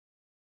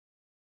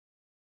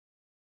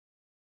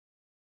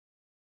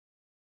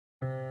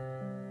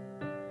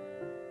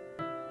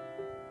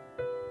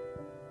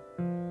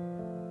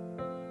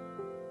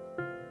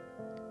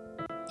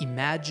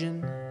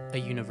Imagine a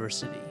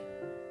university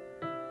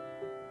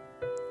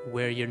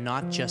where you're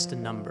not just a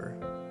number,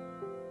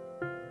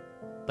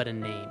 but a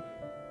name.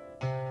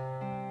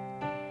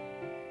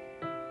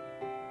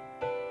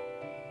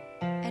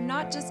 And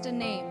not just a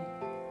name,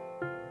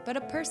 but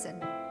a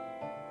person.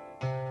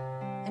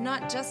 And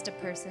not just a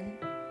person,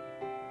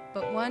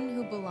 but one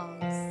who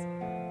belongs.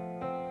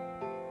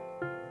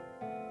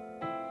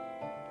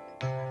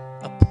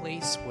 A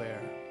place where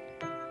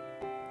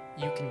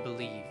you can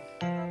believe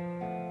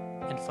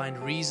and find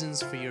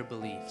reasons for your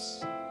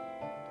beliefs.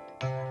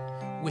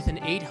 With an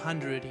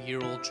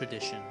 800-year-old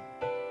tradition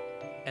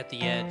at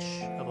the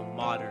edge of a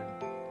modern,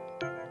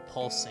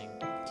 pulsing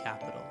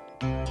capital.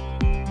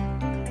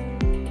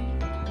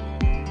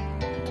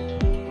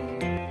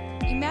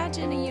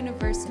 Imagine a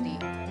university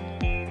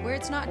where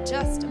it's not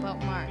just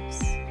about marks,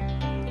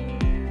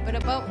 but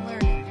about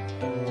learning.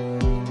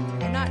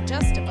 And not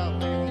just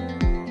about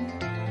learning,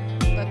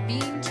 but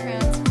being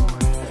transformed.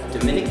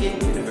 Dominican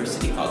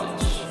University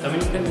College.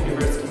 Dominican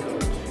University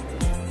College.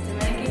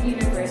 Dominican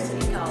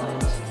University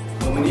College.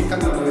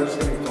 Dominican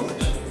University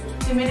College.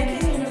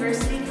 Dominican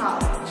University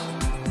College.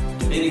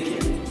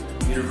 Dominican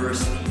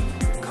University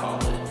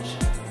College.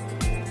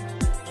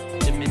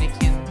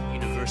 Dominican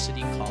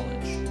University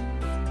College.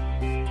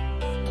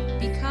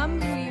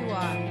 Become who you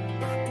are.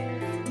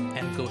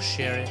 And go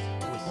share it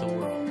with the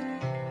world.